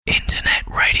Internet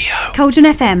radio. Cauldron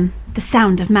FM, the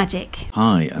sound of magic.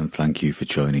 Hi, and thank you for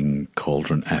joining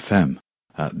Cauldron FM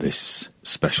at this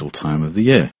special time of the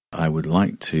year. I would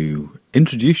like to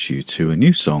introduce you to a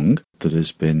new song that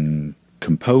has been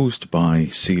composed by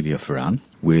Celia Ferran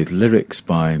with lyrics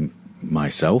by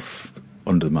myself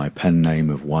under my pen name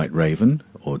of White Raven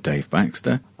or Dave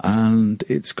Baxter, and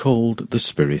it's called The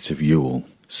Spirit of Yule.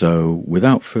 So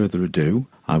without further ado,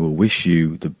 I will wish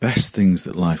you the best things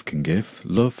that life can give,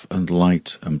 love and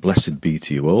light and blessed be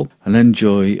to you all, and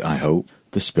enjoy, I hope,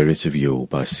 The Spirit of Yule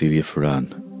by Celia Ferran.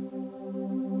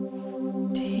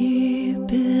 Deep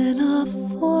in a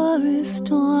forest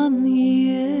on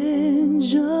the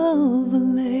edge of a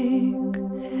lake,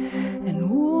 an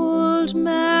old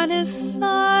man is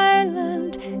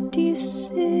silent,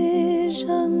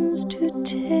 decisions to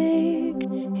take.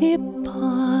 He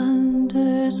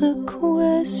ponders a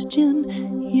question,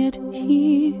 yet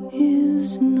he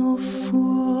is no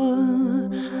fool.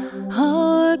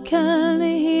 How can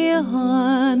he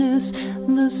harness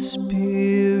the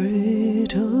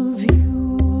spirit of you?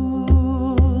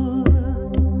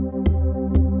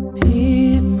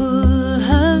 People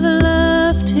have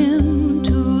left him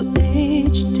to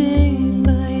age day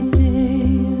by day,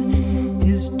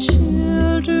 his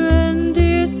children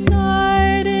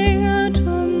deciding to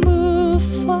move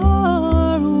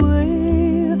far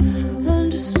away,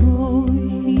 and so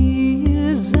he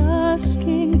is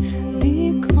asking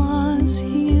because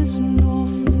he is no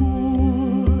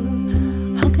fool.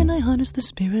 How can I harness the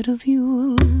spirit of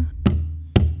Yule?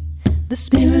 The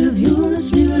spirit of Yule, the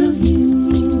spirit of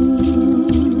Yule,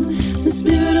 the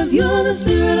spirit of Yule, the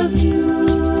spirit of Yule,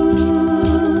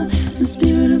 the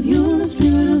spirit of Yule, the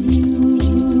spirit of Yule.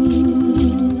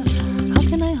 How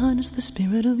can I harness the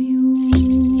spirit of Yule?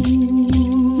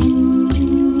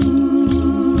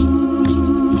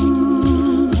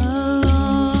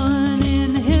 Alone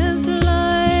in his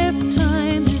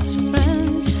lifetime, his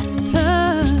friends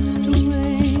passed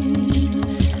away.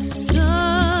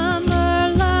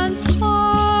 Summerland's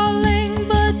calling,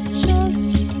 but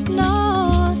just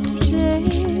not today.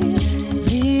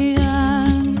 The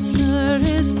answer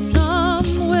is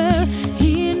somewhere.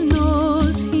 He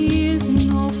knows he's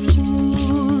no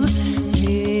fool.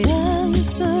 The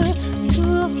answer to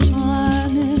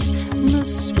harness the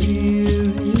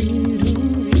spirit of you.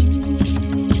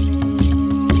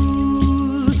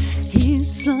 He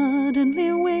suddenly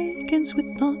awakens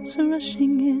with thoughts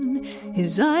rushing in.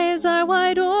 His eyes are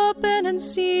wide open and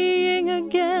seeing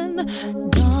again.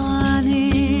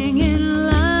 Dawning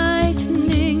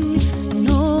enlightening.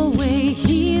 No way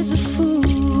he's a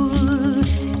fool.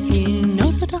 He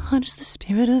knows how to harness the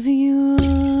spirit of you.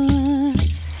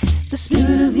 The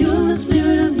spirit of you, the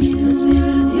spirit of you, the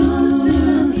spirit of you, the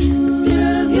spirit of you, the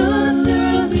spirit of you, the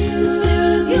spirit of you, the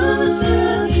spirit of you, the spirit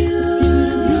of you, the spirit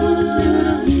of you, the spirit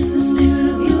of you, the spirit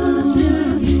of you, the spirit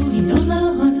of you. He knows how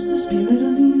to harness the spirit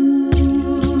of you.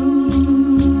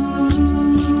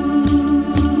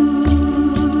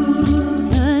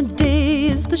 A day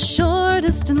is the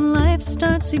shortest and life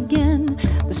starts again.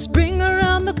 The spring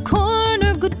around the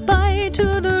corner, goodbye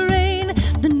to the rain.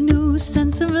 The new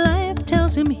sense of life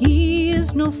tells him he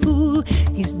is no fool.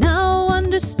 He's now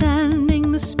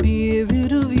understanding the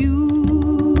spirit of you.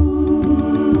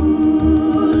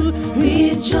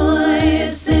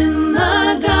 Rejoice in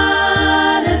the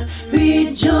goddess,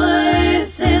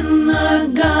 rejoice in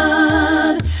the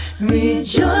god,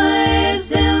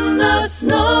 rejoice in the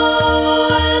snow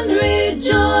and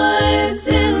rejoice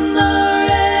in the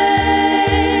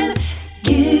rain.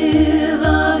 Give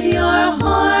of your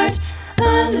heart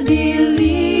and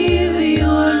believe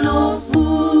you're no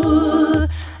fool,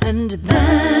 and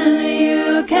then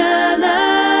you can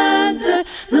enter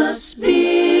the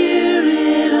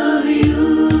spirit of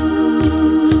you.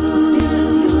 The spirit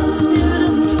of you, the spirit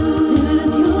of you, the spirit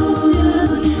of you, the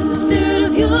spirit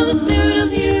of you, the spirit of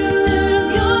you, the spirit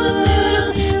of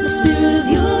you, the spirit of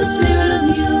you, the spirit of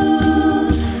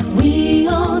you. We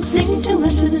all sing to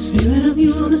enter the spirit of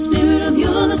you, the spirit of you,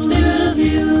 the spirit of you.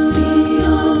 We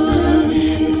all sing,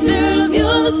 the spirit of you,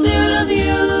 the spirit of you. We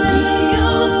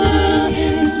all sing,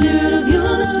 the spirit of you,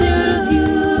 the spirit of you.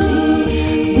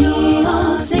 We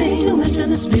all sing to enter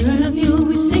the spirit of you.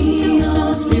 We sing to enter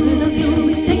the spirit of you.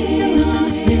 We sing to enter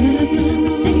the spirit of you. We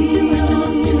sing to enter the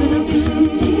spirit of you. We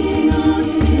sing to enter the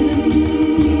spirit of you.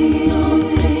 We all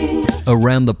sing.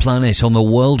 Around the planet on the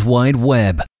World Wide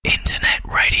Web. Internet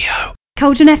radio.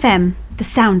 Cauldron FM, the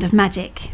sound of magic.